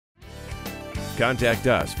Contact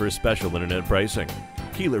us for special internet pricing.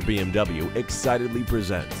 Keeler BMW excitedly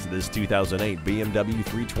presents this 2008 BMW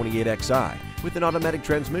 328xi with an automatic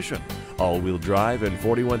transmission, all-wheel drive, and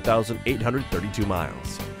 41,832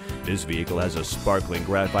 miles. This vehicle has a sparkling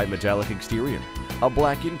graphite metallic exterior, a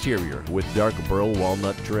black interior with dark burl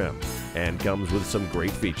walnut trim, and comes with some great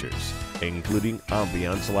features, including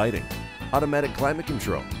ambiance lighting, automatic climate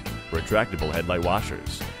control, retractable headlight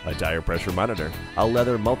washers, a tire pressure monitor, a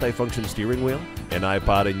leather multifunction steering wheel, an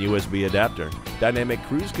iPod and USB adapter, dynamic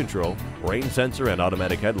cruise control, rain sensor and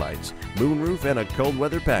automatic headlights, moonroof, and a cold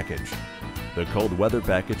weather package. The cold weather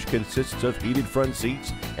package consists of heated front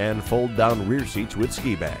seats and fold-down rear seats with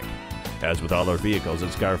ski bag. As with all our vehicles,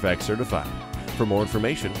 it's Carfax certified. For more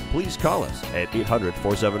information, please call us at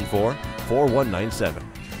 800-474-4197.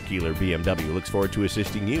 Keeler BMW looks forward to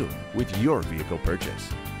assisting you with your vehicle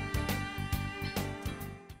purchase.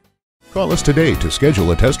 Call us today to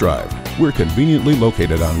schedule a test drive. We're conveniently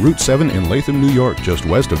located on Route 7 in Latham, New York, just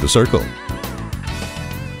west of the Circle.